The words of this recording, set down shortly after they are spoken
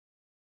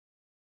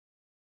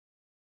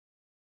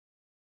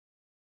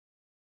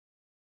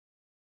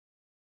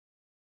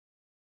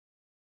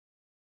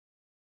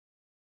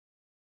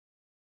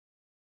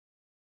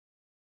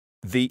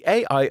The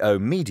AIO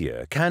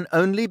Media can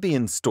only be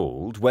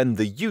installed when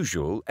the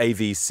usual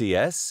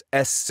AVCS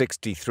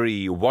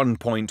S63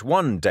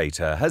 1.1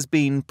 data has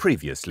been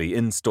previously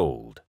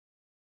installed.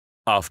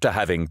 After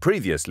having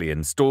previously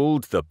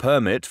installed the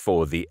permit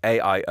for the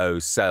AIO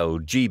cell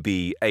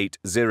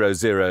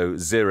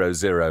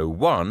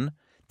GB800001,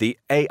 the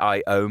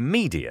AIO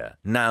Media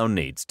now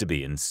needs to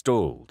be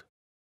installed.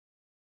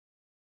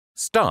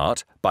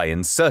 Start by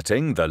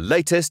inserting the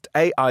latest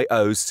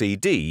AIO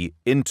CD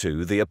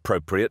into the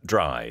appropriate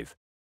drive.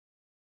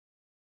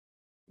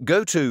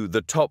 Go to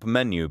the top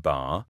menu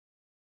bar,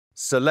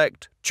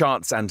 select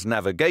Charts and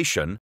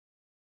Navigation,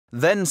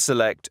 then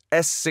select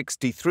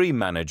S63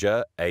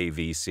 Manager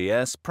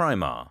AVCS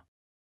Primar.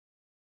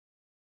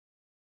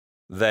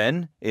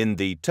 Then, in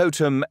the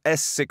Totem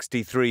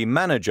S63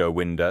 Manager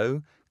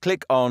window,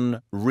 click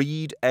on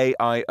Read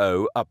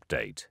AIO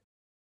Update.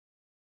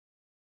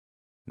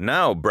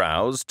 Now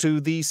browse to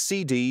the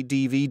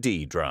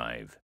CD/DVD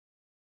drive.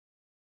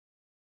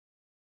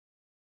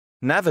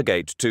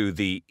 Navigate to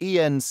the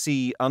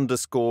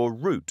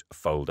ENC_root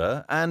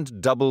folder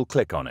and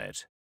double-click on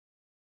it.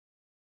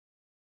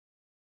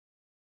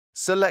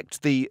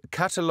 Select the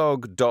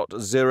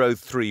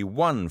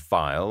catalog.031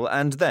 file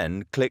and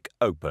then click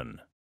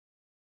Open.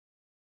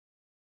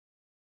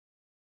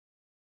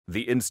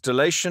 The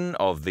installation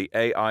of the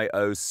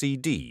AIO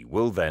CD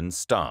will then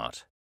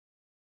start.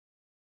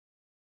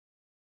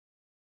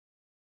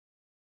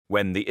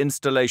 When the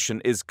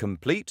installation is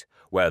complete,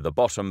 where the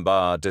bottom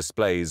bar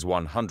displays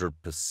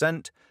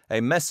 100%,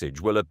 a message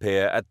will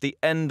appear at the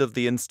end of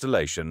the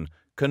installation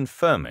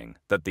confirming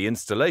that the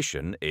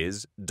installation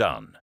is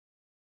done.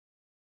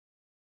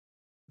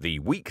 The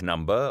week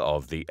number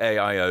of the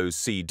AIO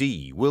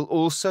CD will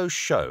also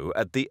show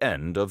at the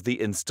end of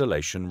the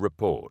installation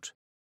report.